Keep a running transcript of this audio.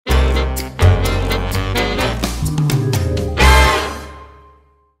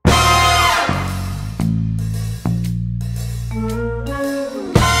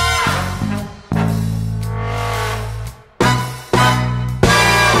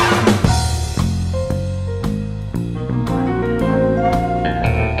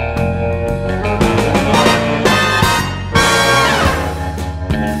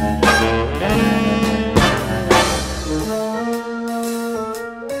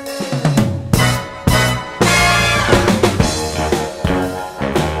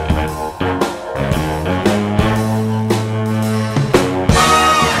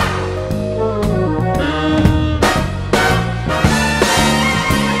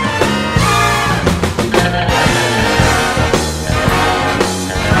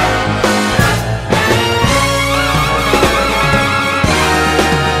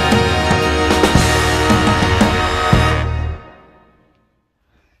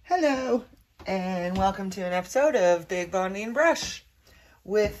Hello, and welcome to an episode of Big Bonding Brush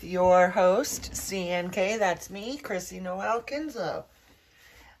with your host, CNK. That's me, Chrissy Noel Kinslow.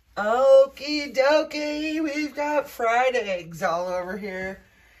 Okie dokie, we've got fried eggs all over here.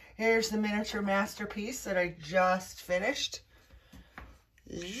 Here's the miniature masterpiece that I just finished.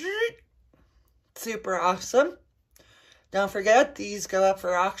 Super awesome. Don't forget, these go up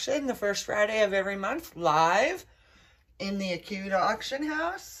for auction the first Friday of every month, live in the Acute Auction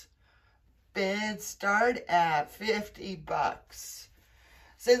House. Bids start at $50.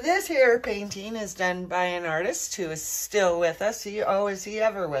 So this here painting is done by an artist who is still with us. Is he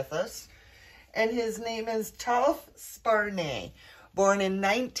ever with us? And his name is Talf Sparnay, born in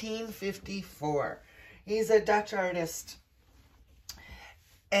 1954. He's a Dutch artist.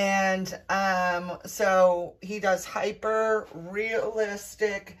 And so he does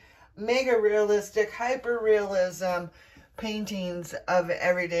hyper-realistic, mega-realistic, hyper-realism paintings of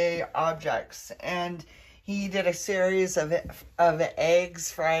everyday objects. And he did a series of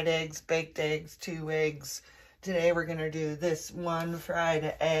eggs, fried eggs, baked eggs, 2 eggs. Today we're going to do this one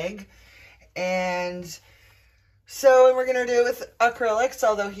fried egg. And so we're going to do it with acrylics.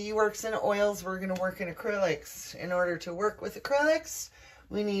 Although he works in oils, we're going to work in acrylics. In order to work with acrylics,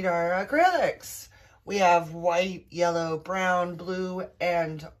 we need our acrylics. We have white, yellow, brown, blue,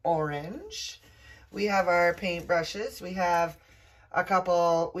 and orange. We have our paint brushes. We have a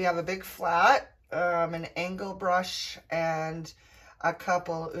big flat, an angle brush, and a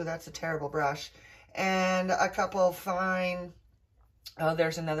couple, that's a terrible brush, and a couple fine,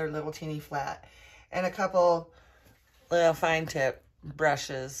 there's another little teeny flat, and a couple little fine tip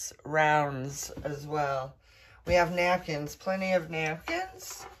brushes, rounds as well. We have napkins, plenty of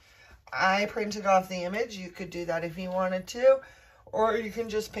napkins. I printed off the image. You could do that if you wanted to, or you can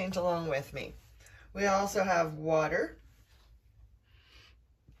just paint along with me. We also have water,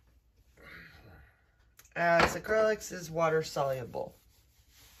 as acrylics is water soluble.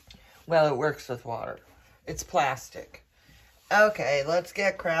 Well, it works with water. It's plastic. Okay, let's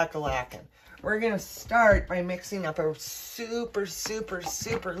get crack-a-lackin'. We're going to start by mixing up a super, super,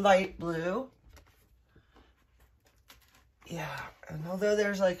 super light blue. Yeah, and although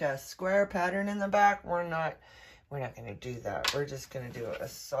there's like a square pattern in the back, we're not going to do that. We're just going to do a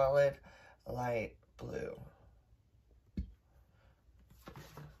solid light blue.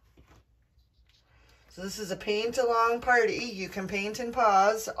 So this is a paint along party. You can paint and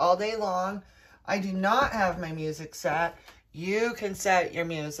pause all day long. I do not have my music set. You can set your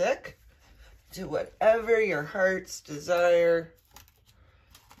music to whatever your heart's desire.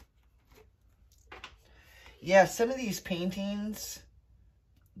 Yeah, some of these paintings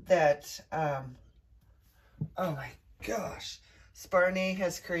that, oh my gosh, Sparnay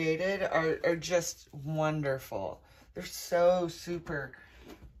has created are just wonderful. They're so super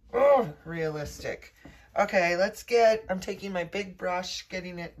realistic. Okay, I'm taking my big brush,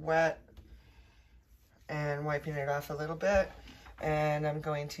 getting it wet, and wiping it off a little bit. And I'm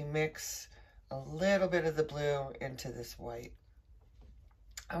going to mix a little bit of the blue into this white.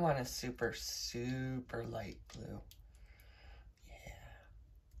 I want a super, super light blue.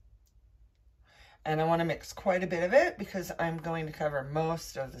 And I want to mix quite a bit of it because I'm going to cover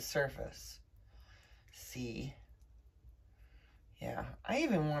most of the surface. See? Yeah, I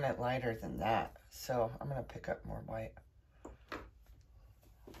even want it lighter than that. So I'm going to pick up more white.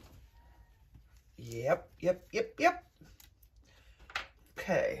 Yep.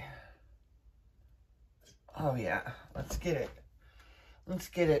 Okay. Oh yeah, let's get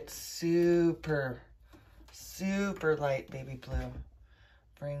it super, super light baby blue.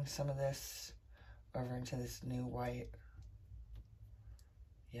 Bring some of this over into this new white.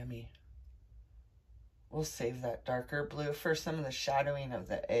 Yummy. We'll save that darker blue for some of the shadowing of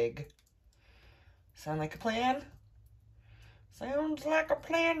the egg. Sound like a plan? Sounds like a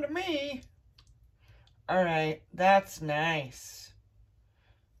plan to me. All right, that's nice.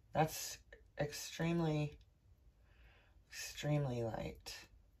 That's extremely, extremely light.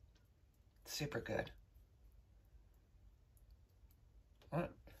 Super good.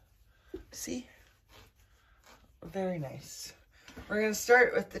 See? Very nice. We're going to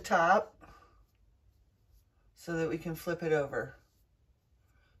start with the top so that we can flip it over.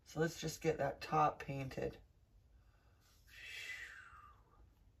 So let's just get that top painted.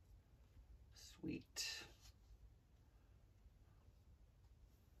 Sweet.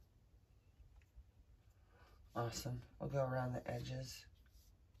 Awesome. We'll go around the edges.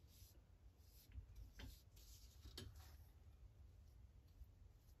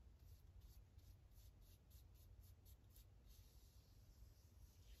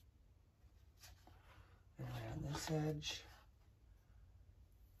 And around this edge.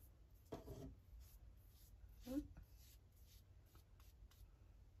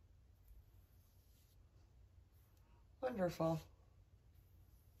 Wonderful.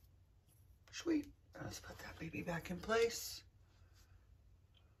 Sweet. Let's put that baby back in place.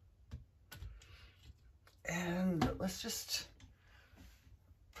 And let's just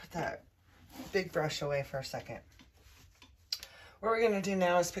put that big brush away for a second. What we're going to do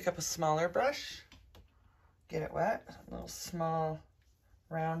now is pick up a smaller brush, get it wet, a little small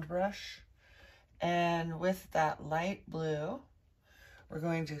round brush, and with that light blue, we're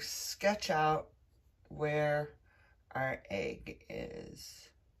going to sketch out where our egg is.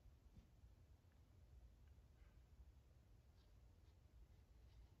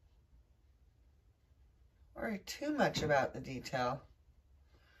 Don't worry too much about the detail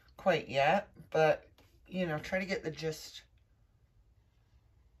quite yet, but you know, try to get the gist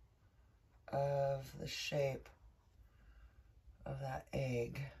of the shape of that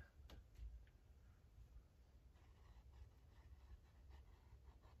egg.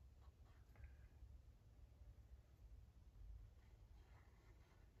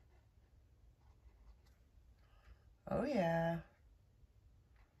 Oh yeah.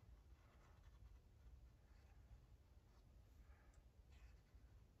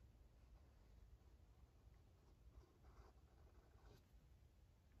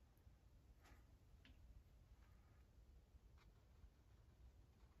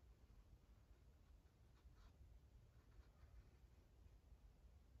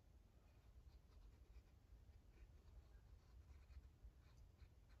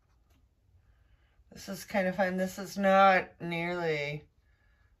 This is kind of fun. This is not nearly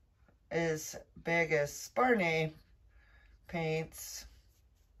as big as Sparnay paints,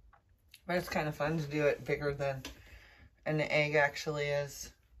 but it's kind of fun to do it bigger than an egg actually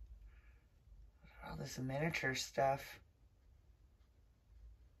is. All this miniature stuff.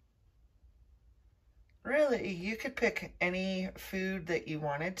 Really, you could pick any food that you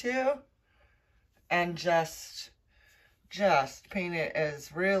wanted to and just paint it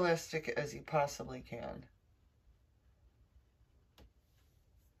as realistic as you possibly can.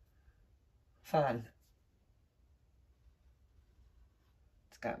 Fun.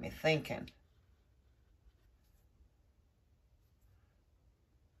 It's got me thinking.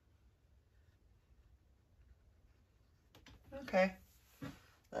 Okay,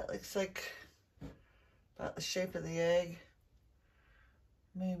 that looks like about the shape of the egg.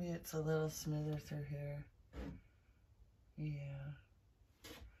 Maybe it's a little smoother through here. Yeah.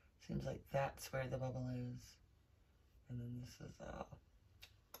 Seems like that's where the bubble is. And then this is all.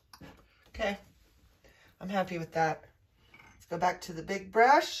 Okay. I'm happy with that. Let's go back to the big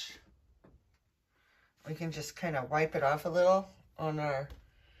brush. We can just kind of wipe it off a little on our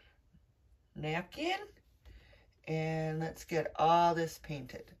napkin. And let's get all this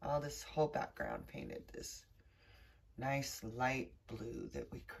painted. All this whole background painted. This nice light blue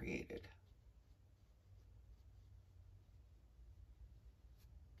that we created.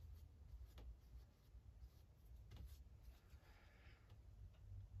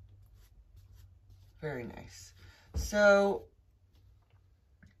 Very nice. So,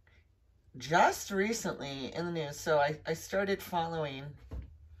 just recently in the news, so I started following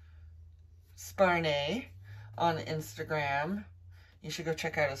Sparnay on Instagram. You should go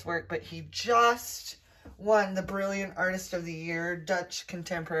check out his work, but he just won the Brilliant Artist of the Year, Dutch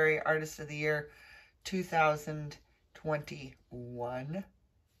Contemporary Artist of the Year 2021.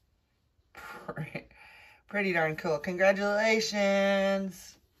 Pretty darn cool.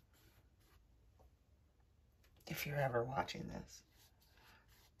 Congratulations! If you're ever watching this.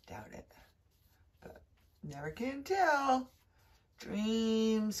 Doubt it. But never can tell.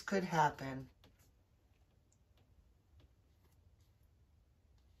 Dreams could happen.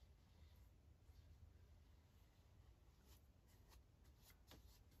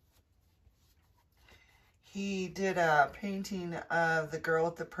 He did a painting of the girl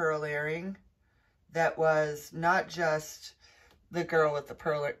with the pearl earring that was not just the girl with the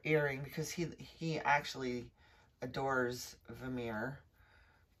pearl earring, because he actually adores Vermeer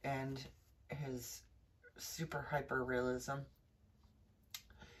and his super hyper realism.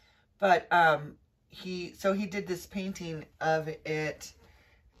 But he did this painting of it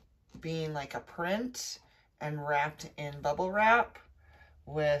being like a print and wrapped in bubble wrap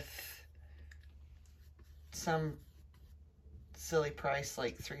with some silly price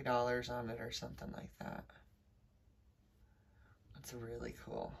like $3 on it or something like that. That's really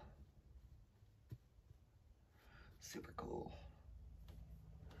cool. Super cool.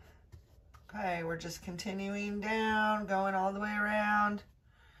 Okay, we're just continuing down, going all the way around.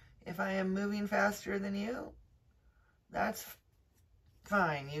 If I am moving faster than you, that's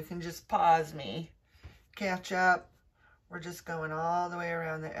fine. You can just pause me, catch up. We're just going all the way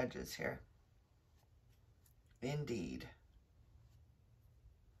around the edges here. Indeed.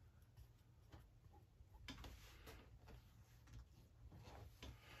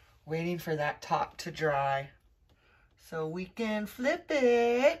 Waiting for that top to dry so we can flip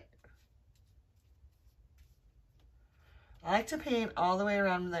it. I like to paint all the way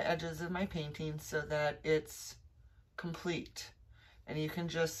around the edges of my painting so that it's complete. And you can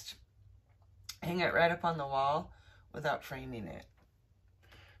just hang it right up on the wall without framing it.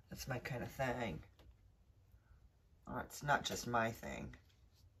 That's my kind of thing. Oh, it's not just my thing.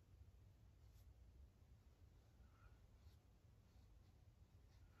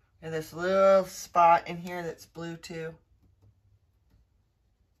 And this little spot in here that's blue too.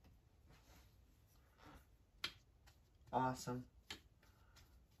 Awesome.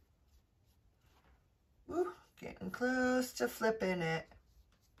 Woo, getting close to flipping it.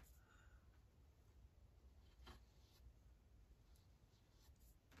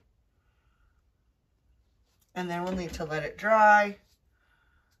 And then we'll need to let it dry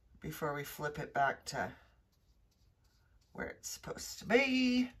before we flip it back to where it's supposed to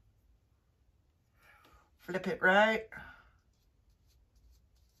be. Flip it right.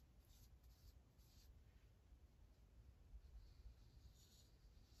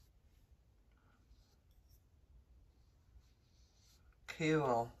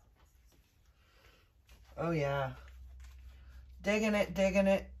 Cool. Oh yeah. Digging it, digging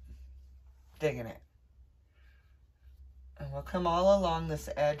it, digging it. And we'll come all along this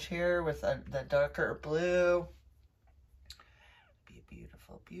edge here with the darker blue. Be a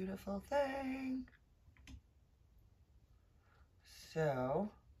beautiful, beautiful thing. So,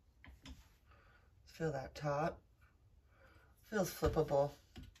 feel that top. Feels flippable.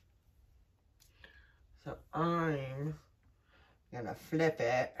 So I'm gonna flip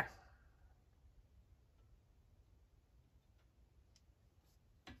it.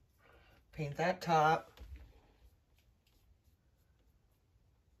 Paint that top.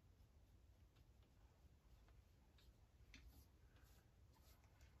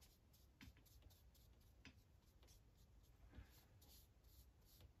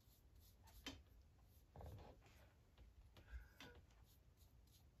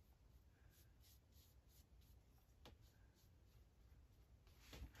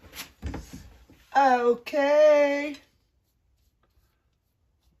 Okay.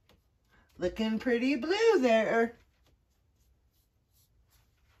 Looking pretty blue there.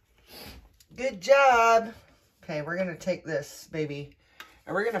 Good job. Okay, we're gonna take this baby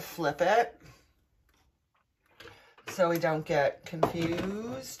and we're gonna flip it so we don't get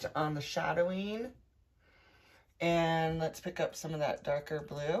confused on the shadowing. And let's pick up some of that darker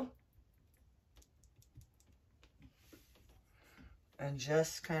blue. And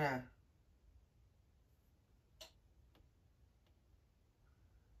just kind of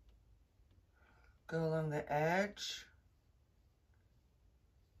go along the edge.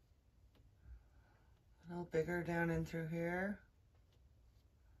 A little bigger down in through here.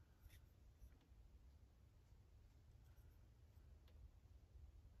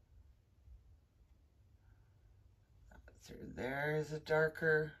 Through there is a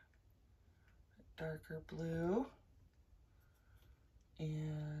darker blue.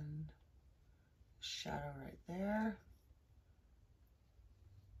 And shadow right there.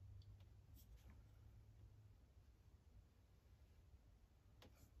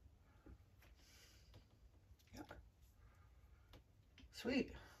 Yep.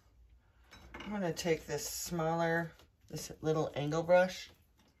 Sweet. I'm going to take this little angle brush,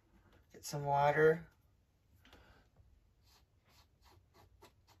 get some water.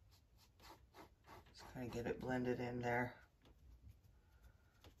 Just kind of get it blended in there.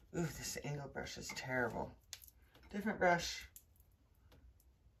 Ooh, this angle brush is terrible. Different brush.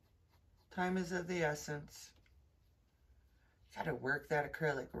 Time is of the essence. Gotta work that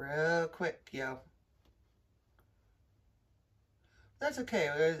acrylic real quick, yo. That's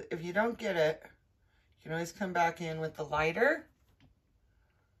okay. If you don't get it, you can always come back in with the lighter,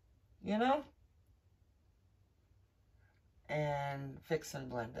 you know, and fix and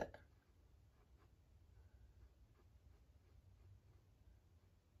blend it.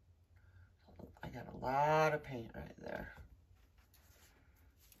 I got a lot of paint right there.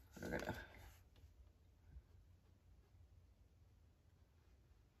 We're gonna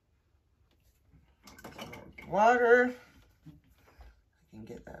water. I can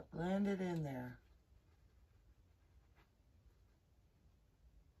get that blended in there.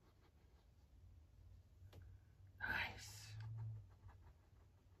 Nice.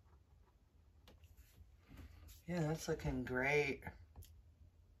 Yeah, that's looking great.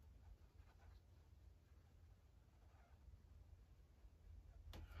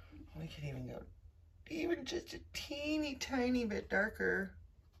 We could even go even just a teeny tiny bit darker.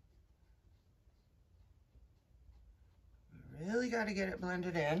 Really got to get it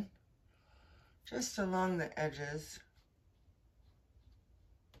blended in, just along the edges.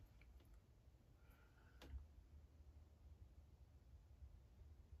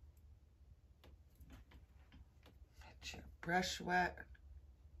 Get your brush wet.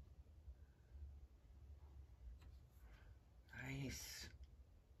 Nice.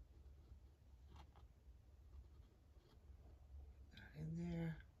 Got in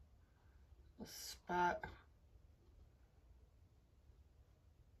there. Little spot.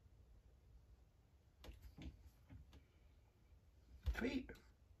 Sweet.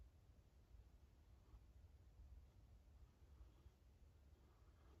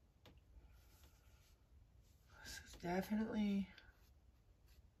 This is definitely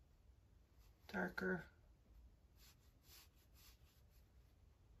darker.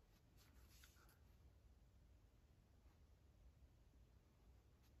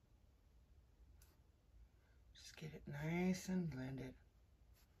 Just get it nice and blended.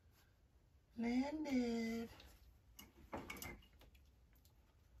 Blended.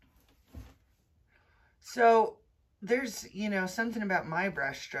 So there's, you know, something about my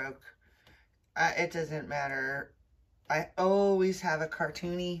brush stroke. It doesn't matter. I always have a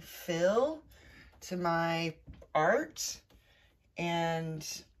cartoony feel to my art, and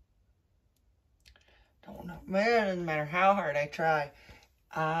don't know, man, it doesn't matter how hard I try,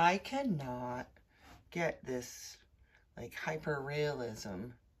 I cannot get this like hyper realism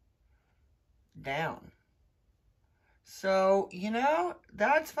down. So, you know,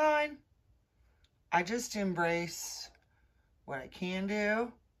 that's fine. I just embrace what I can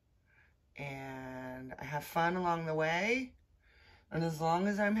do, and I have fun along the way. And as long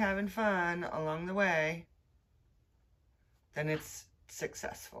as I'm having fun along the way, then it's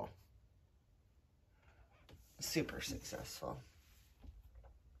successful. Super successful.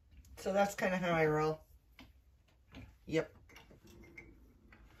 So that's kind of how I roll. Yep.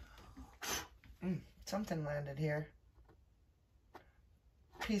 Something landed here.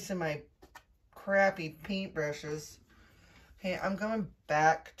 Piece of my crappy paintbrushes. Okay, I'm going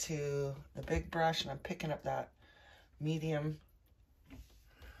back to the big brush and I'm picking up that medium.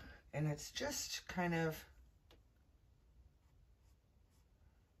 And it's just kind of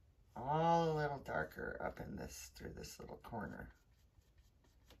all a little darker up in this, through this little corner.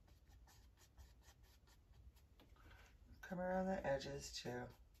 Come around the edges too.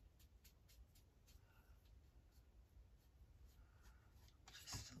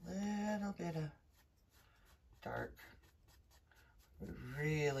 Just a little bit of dark. We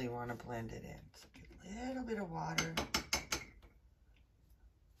really want to blend it in. So get a little bit of water.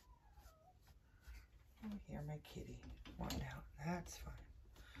 Oh, here my kitty wanted out. That's fine.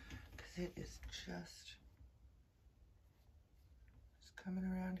 Because it is just coming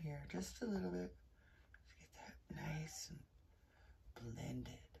around here just a little bit. Let's get that nice and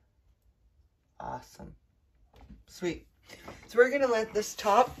blended. Awesome. Sweet. So we're going to let this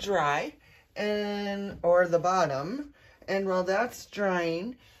top dry, and or the bottom. And while that's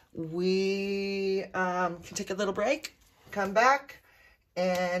drying, we can take a little break, come back,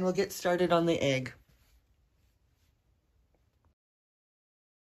 and we'll get started on the egg.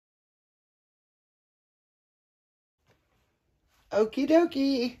 Okie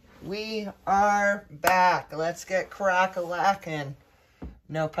dokie, we are back. Let's get crack-a-lackin'.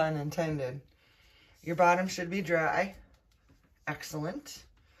 No pun intended. Your bottom should be dry. Excellent.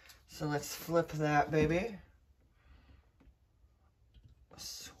 So let's flip that, baby.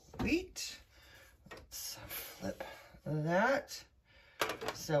 Sweet. Let's flip that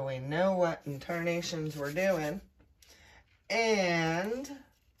so we know what intonations we're doing. And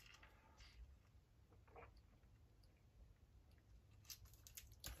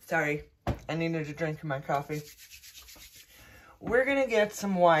sorry, I needed a drink of my coffee. We're gonna get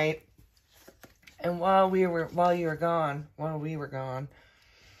some white, and while we were gone,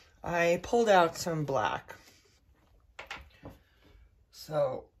 I pulled out some black.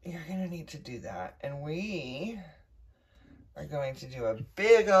 So you're gonna need to do that, and we are going to do a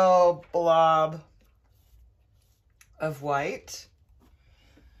big old blob of white,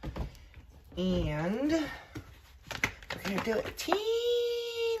 and we're gonna do it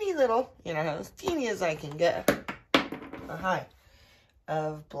teeny little, you know, as teeny as I can get,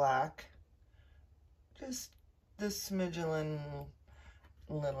 of black, just the smidgen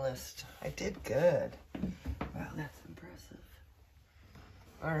littlest. I did good. Wow, that's impressive.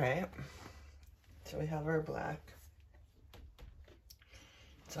 All right, so we have our black.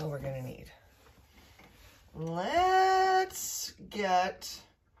 That's all we're gonna need. Let's get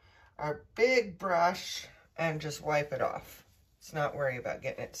our big brush and just wipe it off. Let's not worry about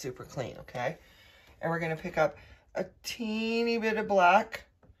getting it super clean, okay? And we're gonna pick up a teeny bit of black.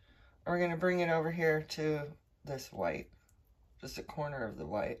 And we're gonna bring it over here to this white, just a corner of the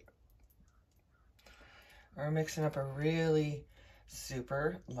white. We're mixing up a really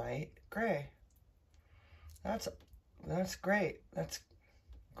super light gray. That's great. That's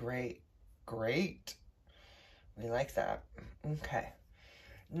great. Great. We like that. Okay.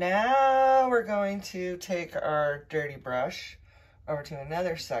 Now we're going to take our dirty brush over to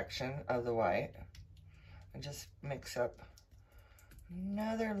another section of the white and just mix up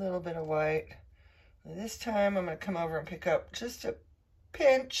another little bit of white. This time I'm going to come over and pick up just a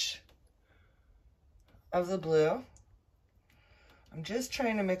pinch of the blue. I'm just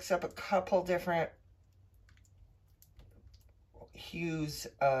trying to mix up a couple different hues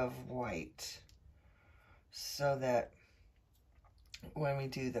of white so that when we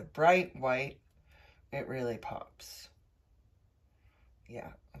do the bright white, it really pops.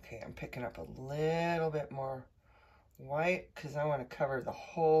 Yeah, okay, I'm picking up a little bit more white because I want to cover the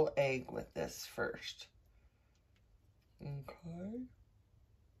whole egg with this first. Okay.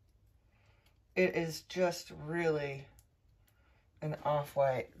 It is just really an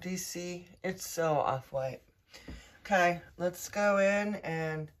off-white. Do you see? It's so off-white. Okay, let's go in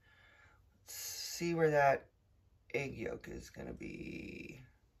and see where that egg yolk is going to be.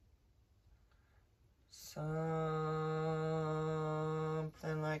 Something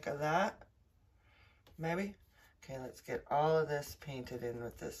like that, maybe. Okay, let's get all of this painted in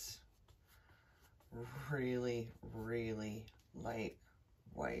with this really, really light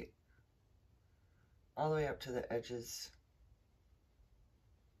white. All the way up to the edges.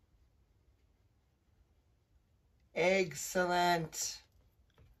 Excellent.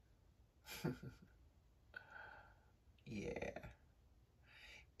 Yeah.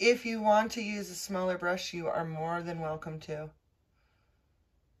 If you want to use a smaller brush, you are more than welcome to.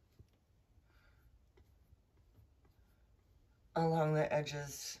 Along the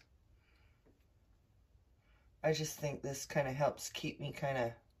edges. I just think this kind of helps keep me kind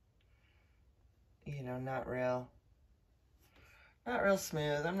of, you know, not real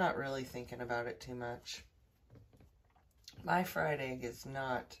smooth. I'm not really thinking about it too much. My fried egg is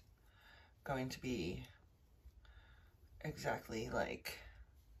not going to be exactly like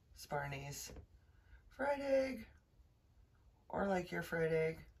Sparney's fried egg or like your fried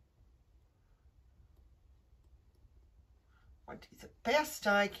egg. I'll do the best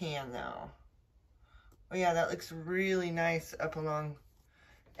I can though. Oh yeah, that looks really nice up along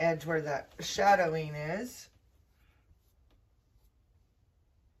edge where that shadowing is.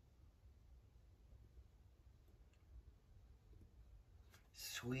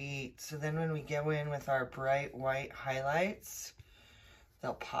 Sweet. So then when we go in with our bright white highlights,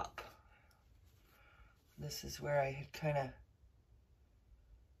 they'll pop. This is where I had kind of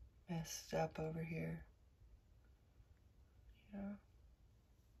messed up over here. Yeah.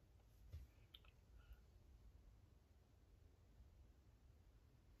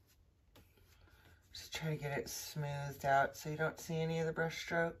 Just try to get it smoothed out so you don't see any of the brush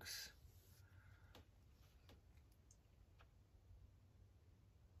strokes.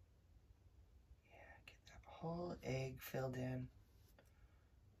 Whole egg filled in.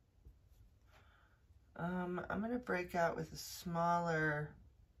 I'm going to break out with a smaller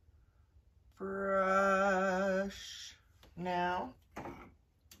brush now.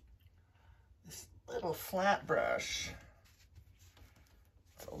 This little flat brush.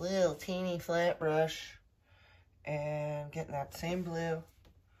 It's a little teeny flat brush. And getting that same blue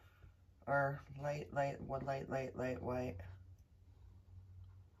or light white.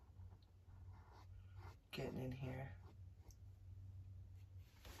 Getting in here.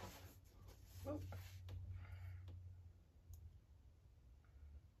 Oop.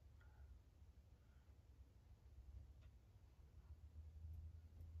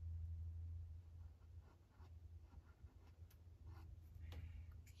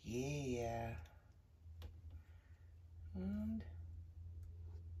 Yeah. And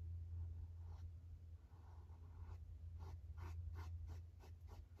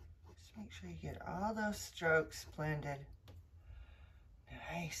just make sure you get all those strokes blended.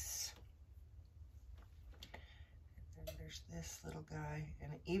 Nice. And then there's this little guy.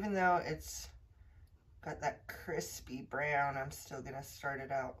 And even though it's got that crispy brown, I'm still going to start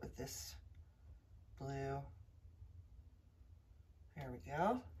it out with this blue. There we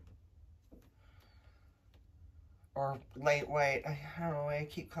go. Or light white. I don't know why I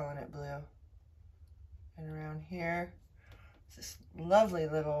keep calling it blue. And around here, it's this lovely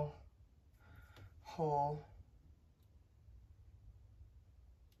little hole.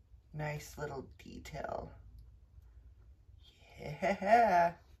 nice little detail.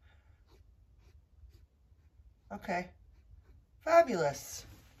 Yeah. Okay. Fabulous.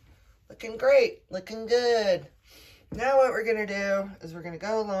 Looking great. Looking good. Now what we're going to do is we're going to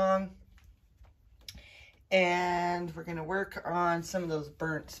go along and we're going to work on some of those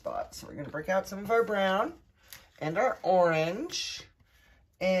burnt spots. So we're going to break out some of our brown and our orange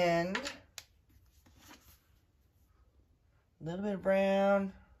and a little bit of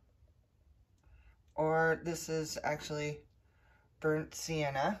brown, or this is actually burnt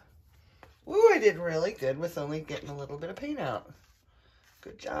sienna. Ooh, I did really good with only getting a little bit of paint out.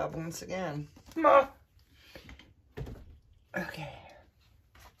 Good job once again. Okay.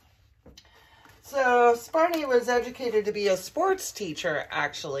 So Sparny was educated to be a sports teacher,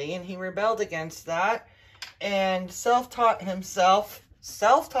 actually, and he rebelled against that and self-taught himself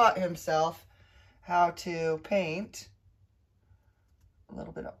how to paint. A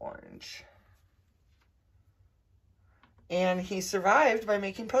little bit of orange. And he survived by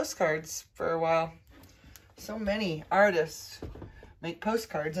making postcards for a while. So many artists make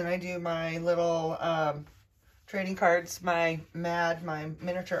postcards, and I do my little trading cards, my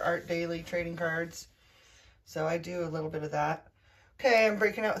miniature art daily trading cards. So I do a little bit of that. Okay, I'm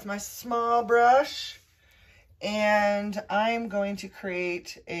breaking out with my small brush, and I'm going to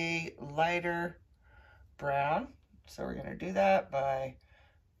create a lighter brown. So we're going to do that by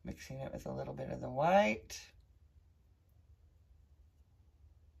mixing it with a little bit of the white.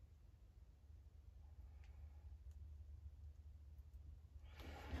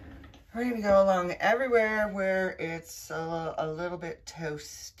 We're going to go along everywhere where it's a little bit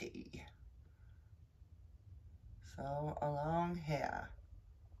toasty. So along here.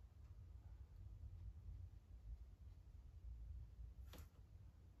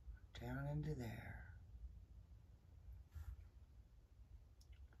 Down into there.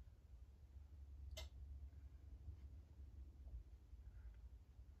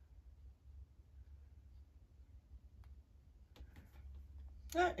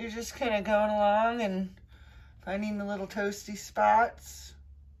 You're just kind of going along and finding the little toasty spots.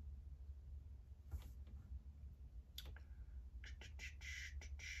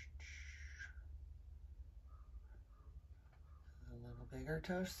 A little bigger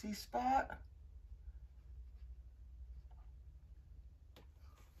toasty spot.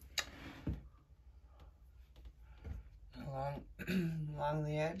 Along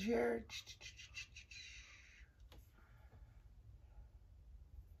the edge here.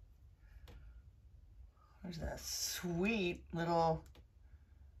 There's that sweet little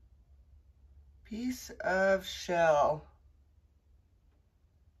piece of shell.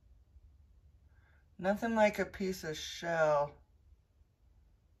 Nothing like a piece of shell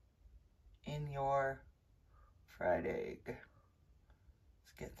in your fried egg.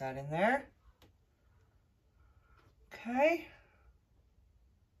 Let's get that in there. Okay.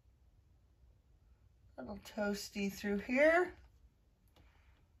 A little toasty through here.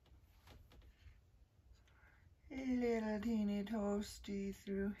 A little teeny toasty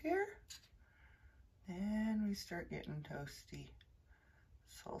through here. And we start getting toasty.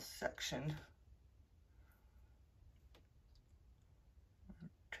 This whole section.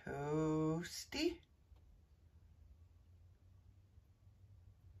 Toasty.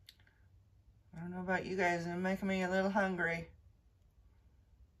 I don't know about you guys, it's making me a little hungry.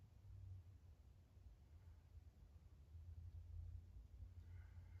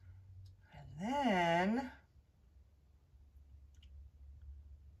 And then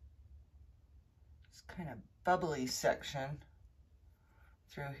this kind of bubbly section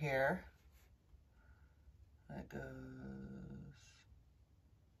through here that goes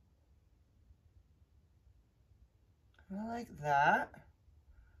kind of like that.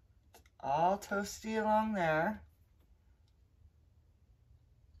 It's all toasty along there.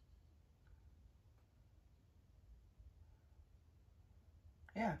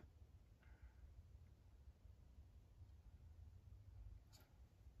 Yeah.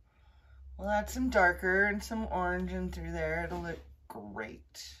 We'll add some darker and some orange in through there. It'll look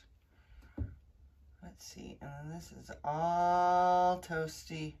great. Let's see, and then this is all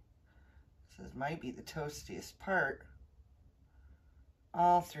toasty. This might be the toastiest part.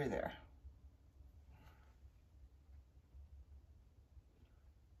 All through there.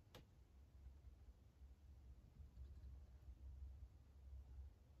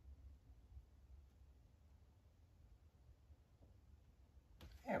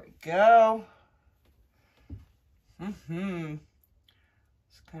 There we go. This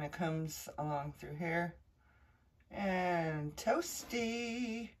kind of comes along through here. And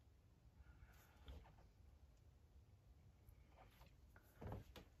toasty.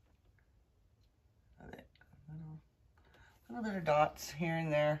 A little bit of dots here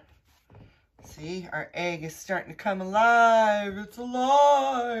and there. See, our egg is starting to come alive. It's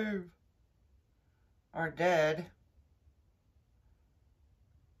alive. Or dead.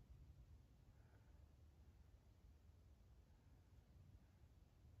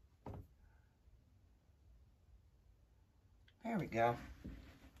 There we go.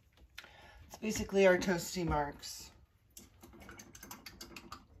 It's basically our toasty marks.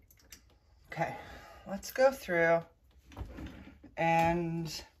 Okay, let's go through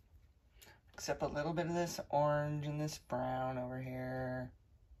and mix up a little bit of this orange and this brown over here.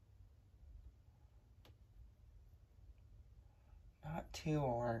 Not too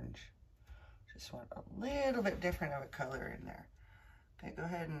orange. Just want a little bit different of a color in there. Okay, go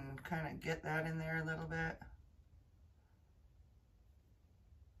ahead and kind of get that in there a little bit.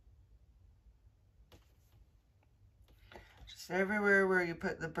 Just everywhere where you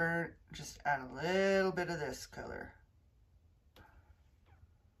put the burnt, just add a little bit of this color.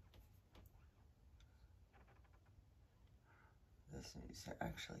 This needs to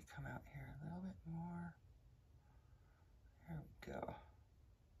actually come out here a little bit more. There we go.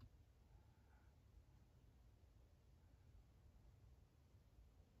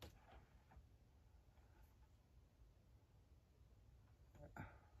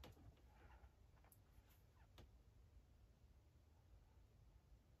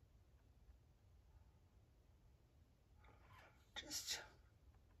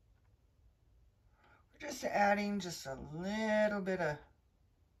 We're just adding just a little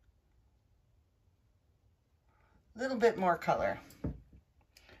bit more color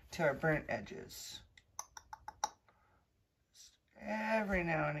to our burnt edges. Just every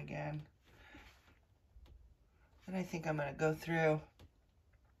now and again. And I think I'm going to go through.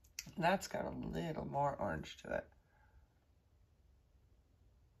 That's got a little more orange to it.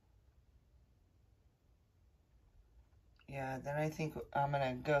 Yeah, then I think I'm going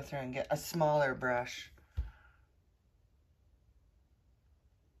to go through and get a smaller brush.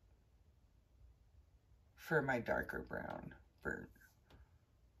 For my darker brown burnt.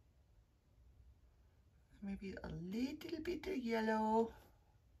 Maybe a little bit of yellow.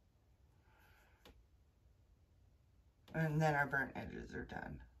 And then our burnt edges are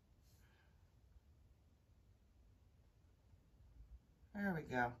done. There we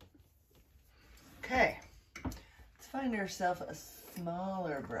go. Okay. Let's find ourselves a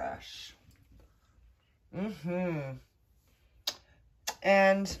smaller brush.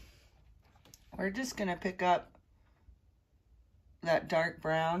 And we're just going to pick up that dark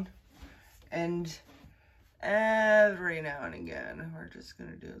brown, and every now and again, we're just going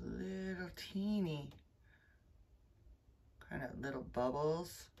to do a little teeny, kind of little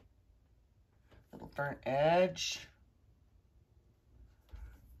bubbles, little burnt edge,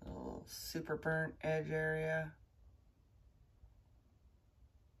 little super burnt edge area.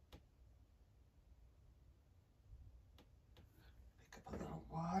 Pick up a little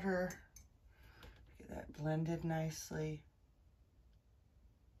water. That blended nicely.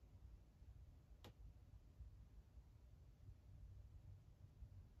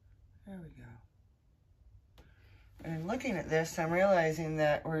 There we go. And looking at this, I'm realizing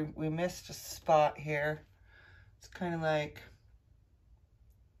that we missed a spot here. It's kind of like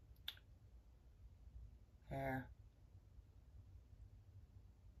there.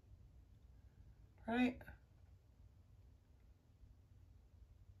 Right?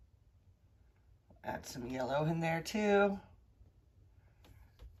 Add some yellow in there too.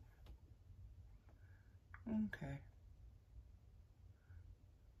 Okay.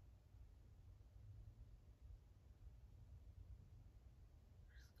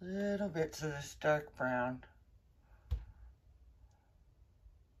 Just little bits of this dark brown.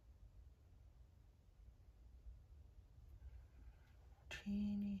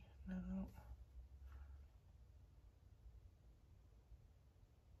 Teeny, no.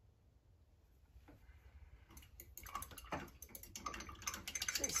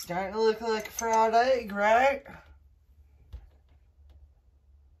 It's starting to look like a fried egg, right?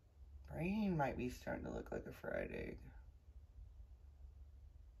 Brain might be starting to look like a fried egg.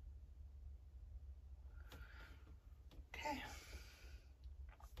 Okay.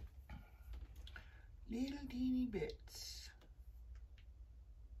 Little teeny bits.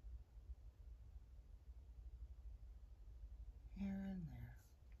 Here and there.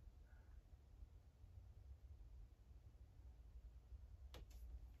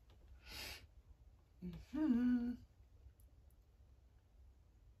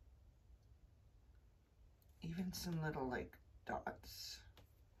 Even some little like dots.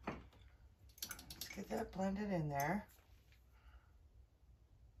 Let's get that blended in there.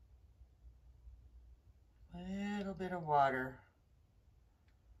 A little bit of water.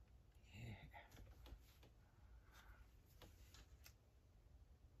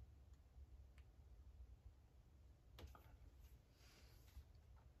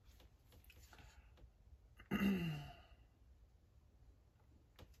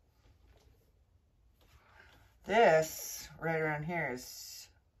 This right around here is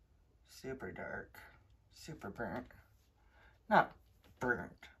super dark, super burnt. Not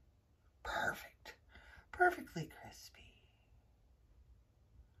burnt, perfect, perfectly crispy.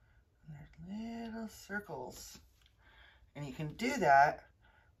 And there's little circles. And you can do that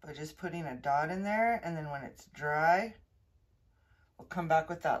by just putting a dot in there, and then when it's dry, we'll come back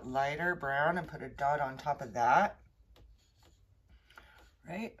with that lighter brown and put a dot on top of that.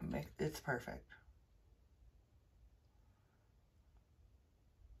 Right? It's perfect.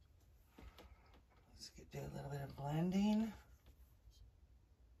 Do a little bit of blending.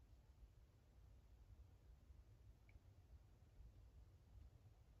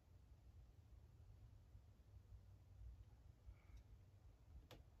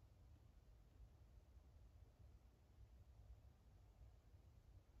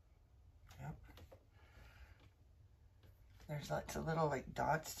 Yep. There's lots of little like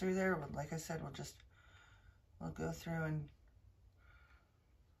dots through there. Like I said, we'll go through and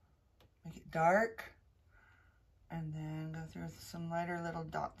make it dark. And then go through with some lighter little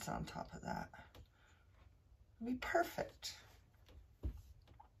dots on top of that. It'll be perfect.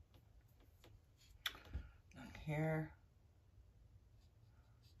 And here,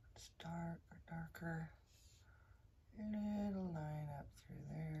 it's dark or darker. A little line up through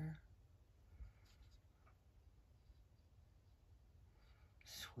there.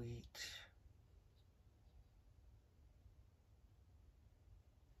 Sweet.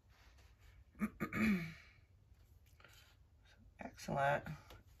 Excellent.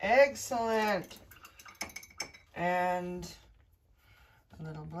 Excellent. And a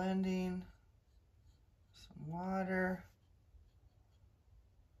little blending, some water.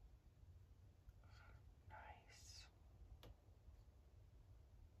 Nice.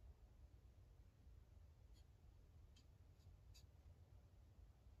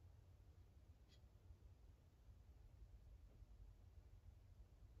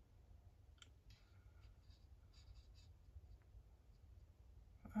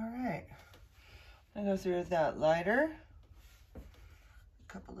 All right. I'm gonna go through with that lighter.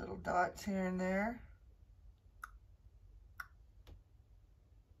 A couple little dots here and there.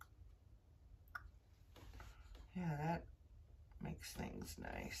 Yeah, that makes things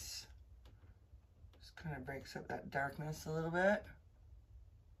nice. Just kind of breaks up that darkness a little bit.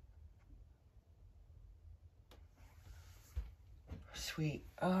 Sweet.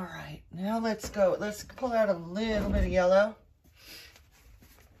 All right, now let's go. Let's pull out a little bit of yellow.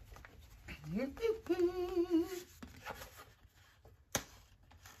 And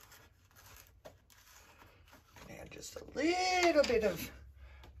just a little bit of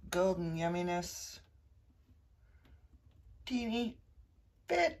golden yumminess. Teeny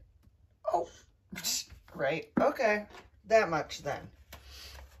bit. Oh, right. Okay, that much then.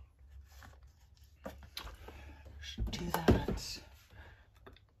 Should do that.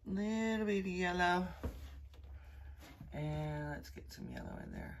 Little bit of yellow. And let's get some yellow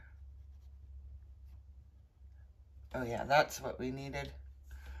in there. Oh yeah, that's what we needed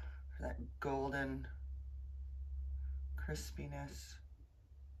for that golden crispiness.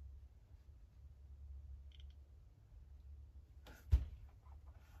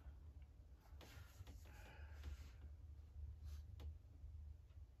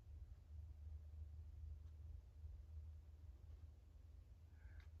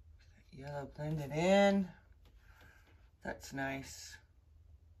 Yellow blended in. That's nice.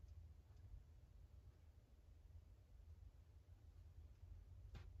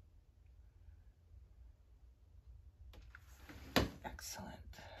 Excellent.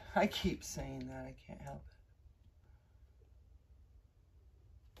 I keep saying that, I can't help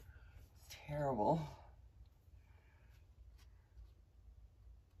it. It's terrible.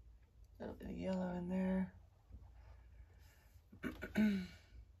 A little bit of yellow in there.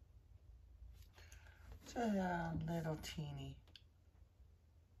 Just a little teeny.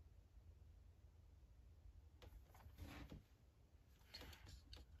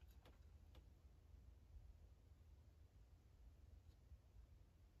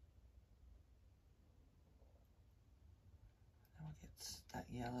 We'll get that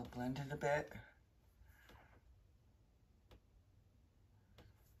yellow blended a bit.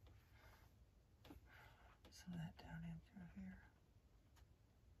 Some of that down in through here.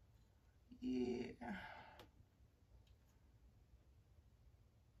 Yeah.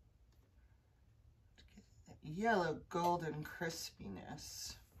 yellow golden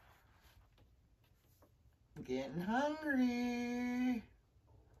crispiness. I'm getting hungry.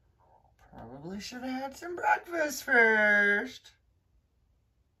 Probably should have had some breakfast first.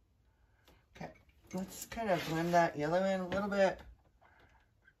 Okay, let's kind of blend that yellow in a little bit.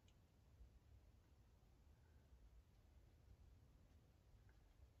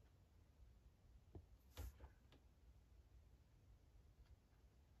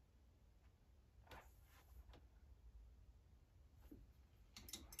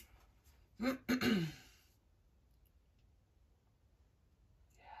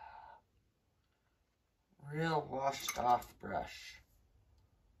 Real washed off brush.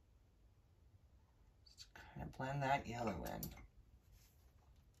 Just kind of blend that yellow in.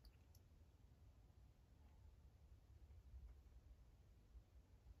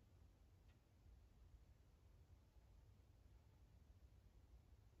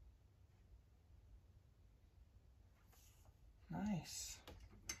 Nice.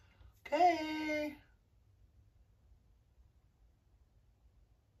 Okay.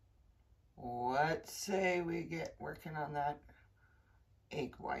 What say we get working on that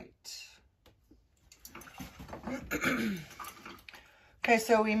egg white? Okay,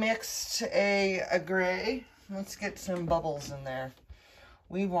 so we mixed a gray. Let's get some bubbles in there.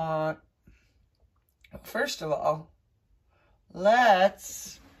 We want, first of all,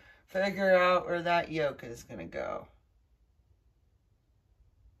 let's figure out where that yolk is going to go.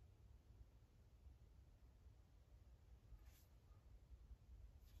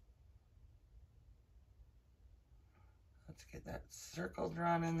 Let's get that circle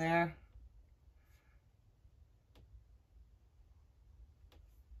drawn in there.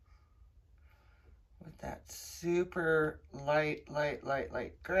 With that super light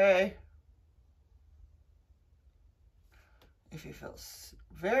gray. If you feel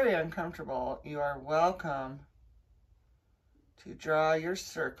very uncomfortable, you are welcome to draw your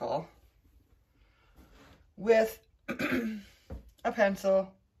circle with a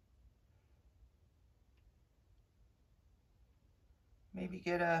pencil. Maybe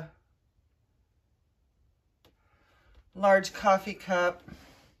get a large coffee cup.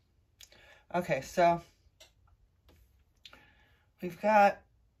 Okay, so we've got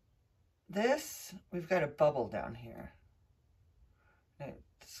this, we've got a bubble down here. And it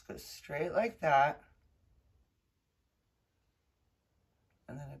just goes straight like that.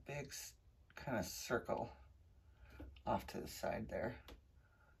 And then a big kind of circle off to the side there.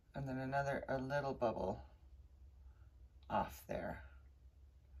 And then a little bubble off there.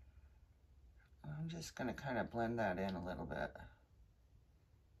 I'm just going to kind of blend that in a little bit.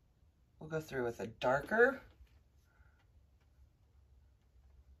 We'll go through with a darker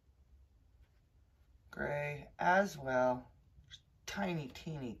gray as well. Just tiny,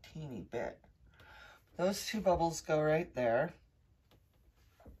 teeny bit. Those two bubbles go right there.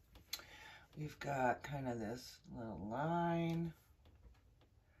 We've got kind of this little line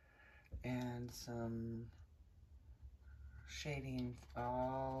and some shading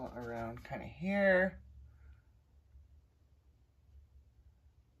all around kind of here.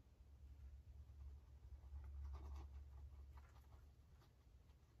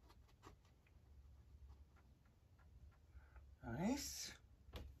 Nice.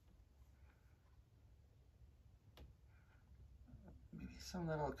 Maybe some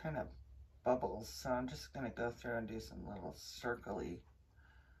little kind of bubbles. So I'm just going to go through and do some little circle-y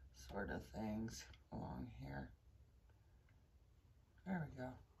sort of things along here. There we go.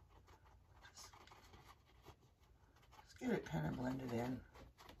 Just get it kind of blended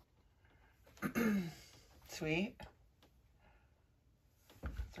in. Sweet.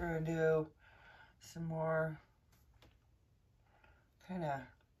 Through and do some more kind of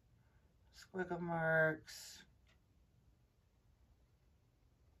squiggle marks.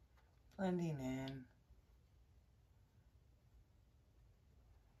 Blending in.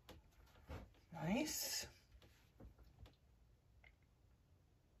 Nice.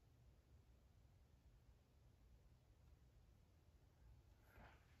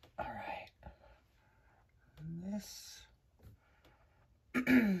 All right. And this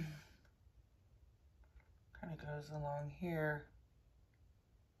kind of goes along here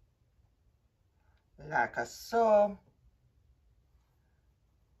like so.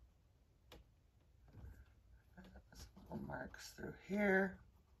 Some little marks through here.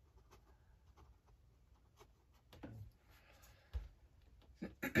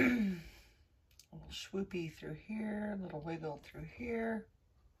 A little swoopy through here, a little wiggle through here,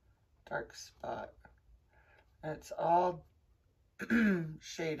 dark spot. And it's all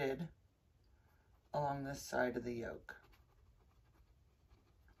shaded along this side of the yolk.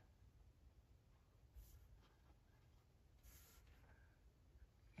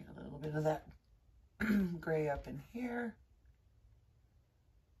 bit of that gray up in here.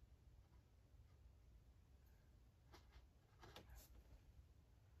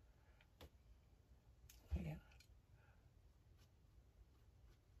 Yeah.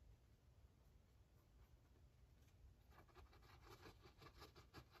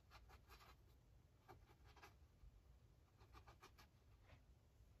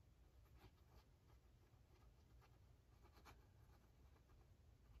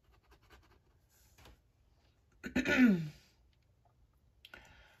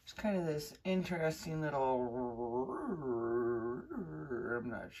 It's kind of this interesting little, I'm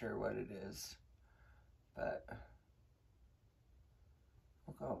not sure what it is, but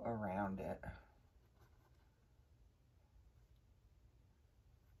we'll go around it.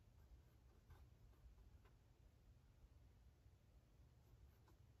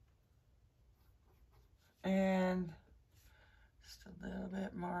 And just a little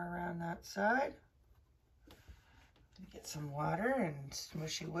bit more around that side. Get some water and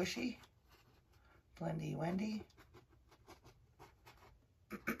smushy wushy, blendy wendy.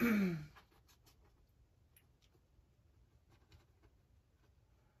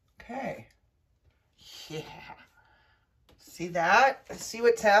 Okay. Yeah. See that? See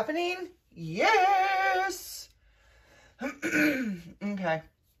what's happening? Yes. Okay.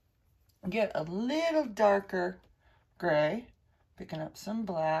 Get a little darker gray, picking up some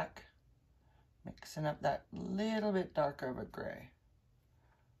black. Mixing up that little bit darker of a gray.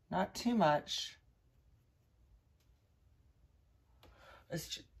 Not too much.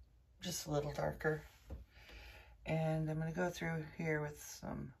 It's just a little darker. And I'm going to go through here with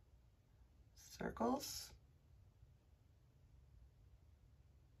some circles.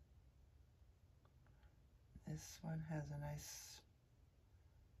 This one has a nice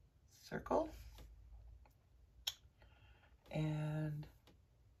circle. And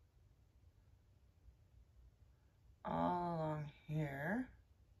all along here,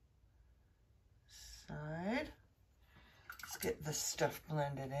 side. Let's get this stuff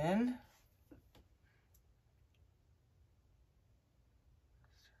blended in.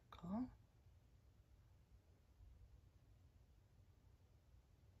 Circle.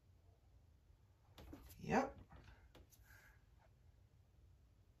 Yep.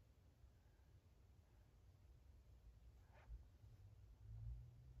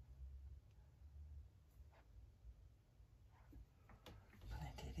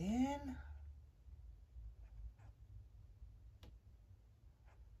 In.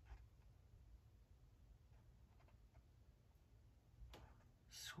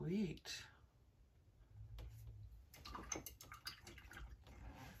 Sweet.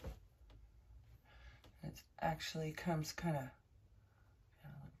 It actually comes kind of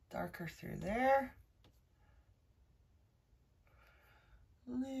darker through there.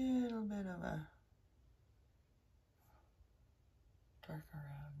 Little bit of a dark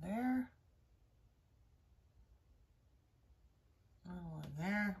around there. A little in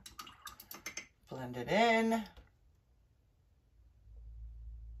there. Blend it in. Blend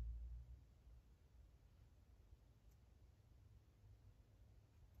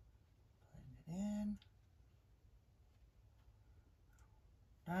it in.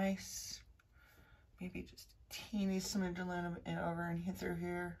 Nice. Maybe just a teeny smidge of in over and through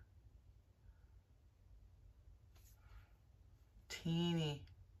here. Teeny.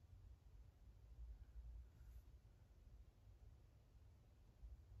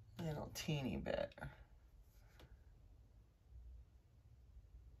 Little teeny bit.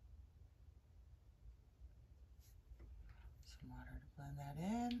 Some water to blend that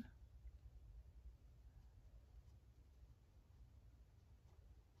in.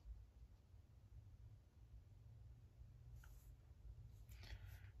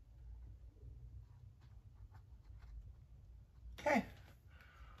 Okay,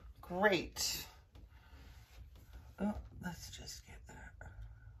 great. Oh, let's just get that.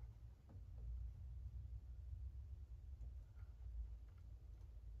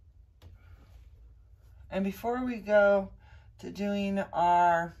 And before we go to doing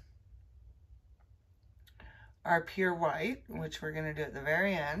our pure white, which we're going to do at the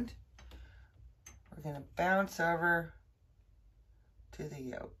very end, we're going to bounce over to the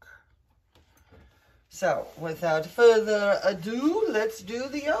yolk. So, without further ado, let's do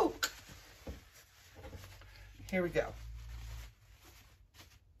the yolk. Here we go.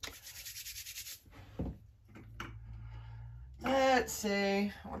 Let's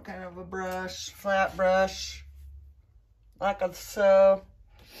see, what kind of a brush? Flat brush, like so.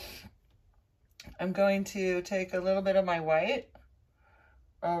 I'm going to take a little bit of my white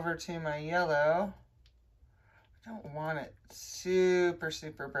over to my yellow I don't want it super,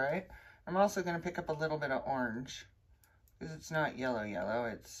 super bright. I'm also going to pick up a little bit of orange because it's not yellow yellow,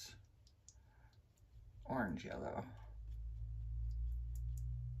 it's orange yellow.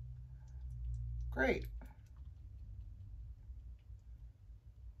 Great.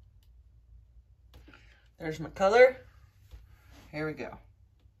 There's my color. Here we go.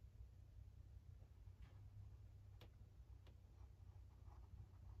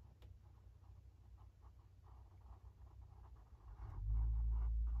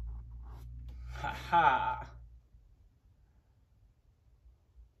 Ha ha.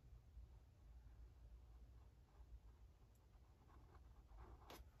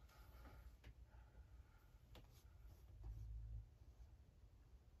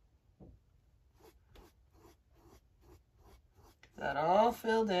 That all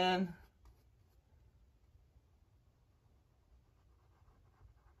filled in.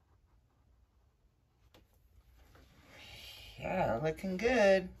 Yeah, looking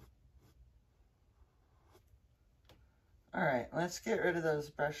good. All right, let's get rid of those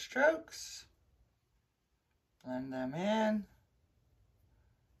brush strokes. Blend them in.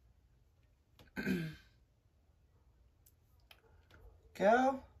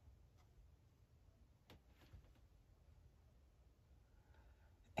 Go.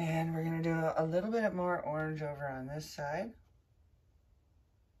 And we're going to do a little bit more orange over on this side.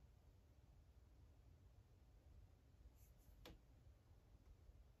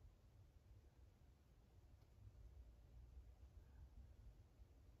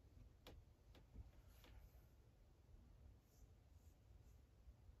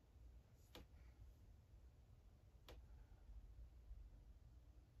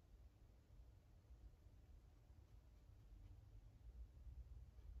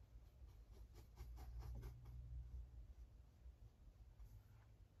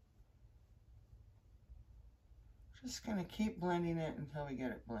 Just going to keep blending it until we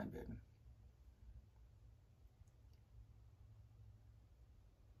get it blended.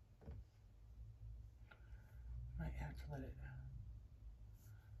 Might have to let it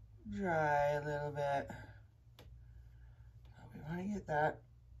dry a little bit. We want to get that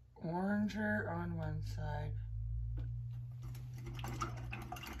oranger on one side.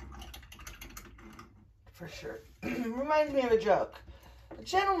 For sure. Reminds me of a joke. A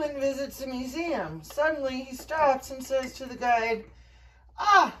gentleman visits a museum. Suddenly he stops and says to the guide,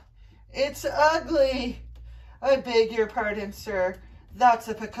 "Ah, it's ugly." "I beg your pardon, sir. That's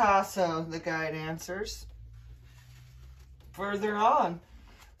a Picasso," the guide answers. Further on,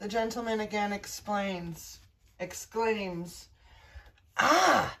 the gentleman again exclaims,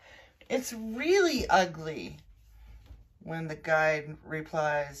 "Ah, it's really ugly." When the guide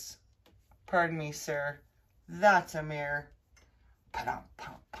replies, "Pardon me, sir, that's a mirror." Pa-dum,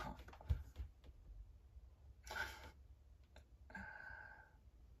 pum, pum.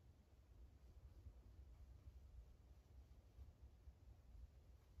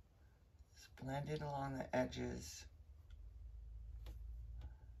 It's blended along the edges.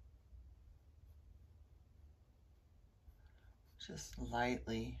 Just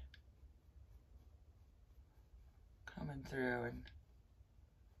lightly coming through and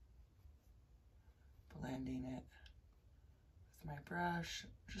blending it with my brush,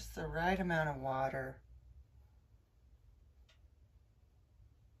 just the right amount of water.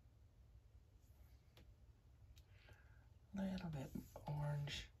 A little bit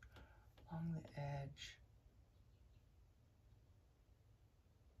orange along the edge.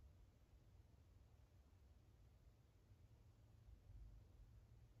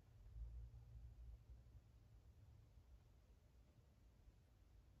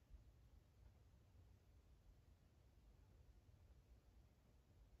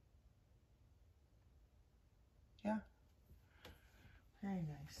 Yeah, very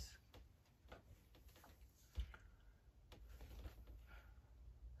nice.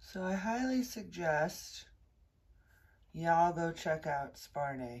 So I highly suggest y'all go check out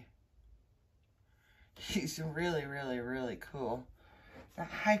Sparnay. He's really, really, really cool. The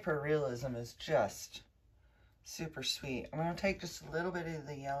hyper-realism is just super sweet. I'm going to take just a little bit of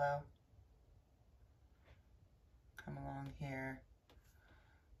the yellow. Come along here.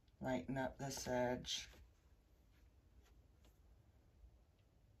 Lighten up this edge.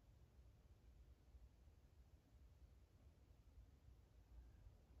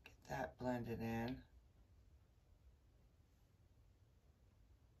 Get that blended in.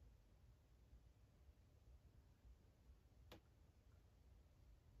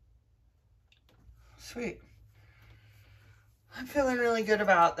 Sweet. I'm feeling really good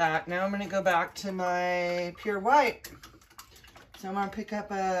about that. Now I'm going to go back to my pure white. So I'm going to pick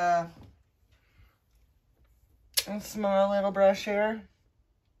up a a small little brush here.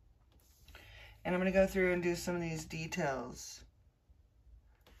 And I'm going to go through and do some of these details.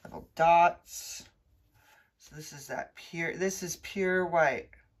 Little dots. So this is pure white.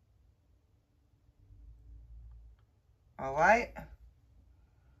 All white.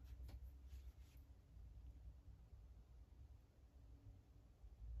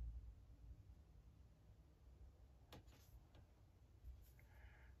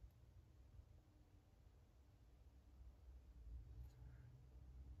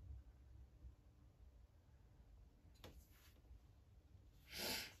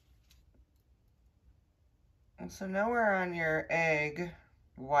 And so nowhere on your egg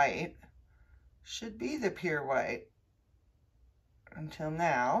white should be the pure white until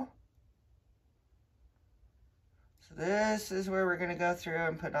now. So this is where we're going to go through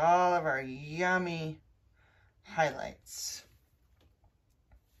and put all of our yummy highlights.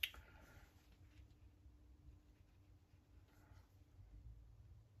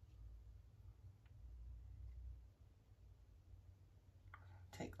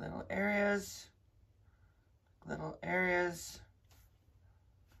 Take little areas. Little areas.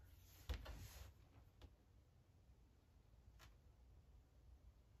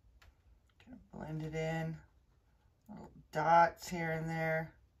 Kind of blend it in. Little dots here and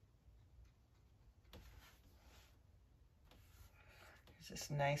there. There's this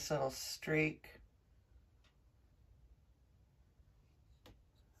nice little streak.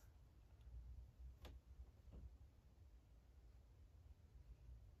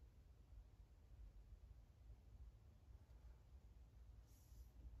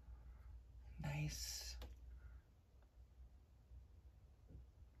 Nice.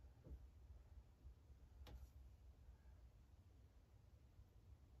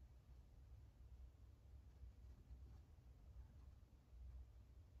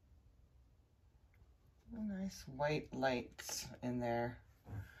 Nice white lights in there.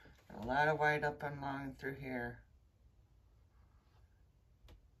 A lot of white up and along through here.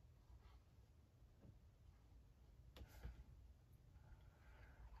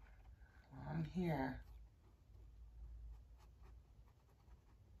 Along here.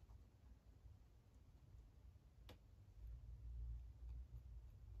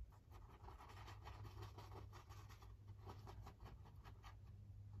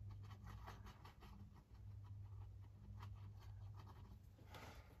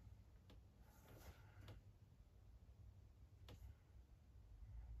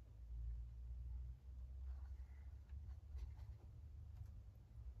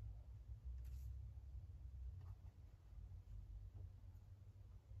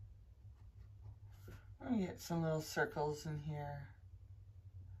 I'll get some little circles in here.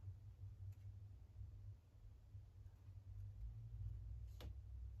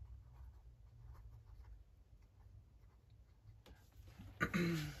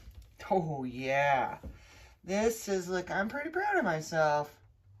 Oh yeah, this is, look, I'm pretty proud of myself.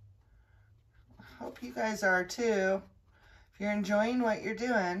 Hope you guys are too. If you're enjoying what you're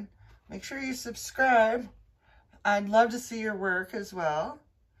doing, make sure you subscribe. I'd love to see your work as well.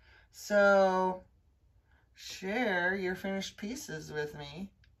 So share your finished pieces with me.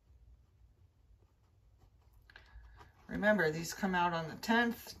 Remember, these come out on the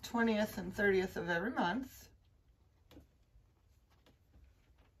 10th, 20th, and 30th of every month.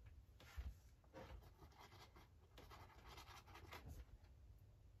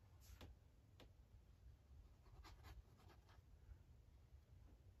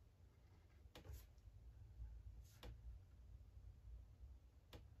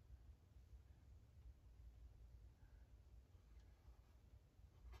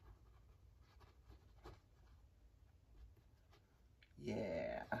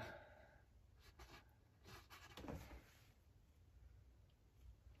 Yeah.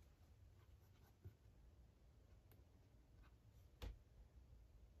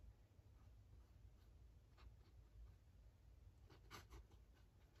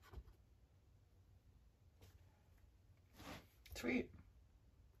 Sweet.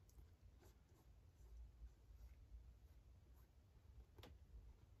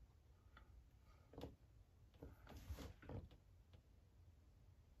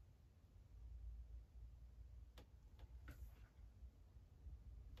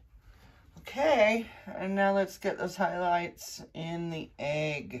 Okay, and now let's get those highlights in the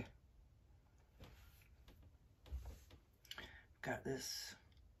egg. Got this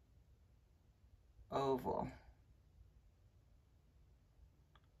oval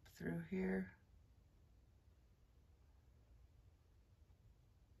through here.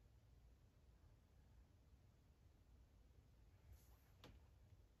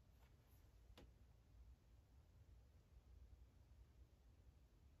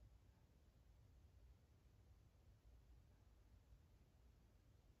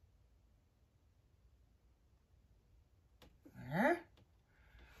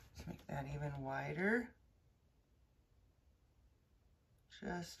 that even wider.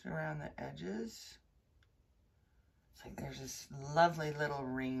 Just around the edges. It's like there's this lovely little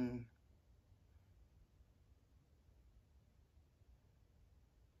ring.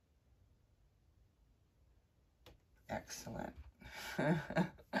 Excellent.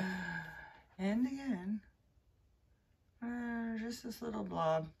 And again, just this little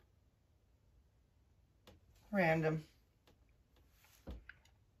blob. Random.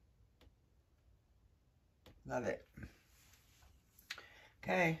 Love it.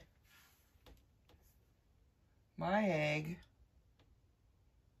 Okay. My egg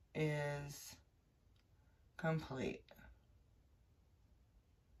is complete.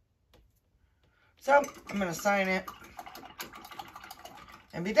 So I'm going to sign it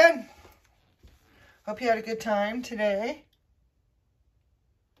and be done. Hope you had a good time today.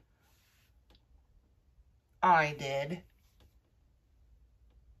 I did.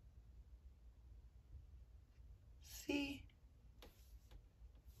 See?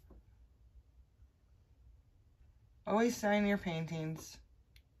 Always sign your paintings.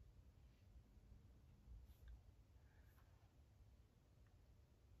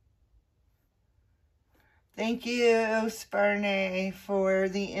 Thank you, Sparnay, for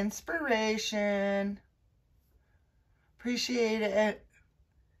the inspiration. Appreciate it.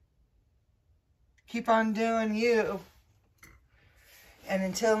 Keep on doing you. And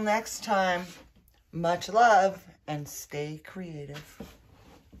until next time, much love and stay creative.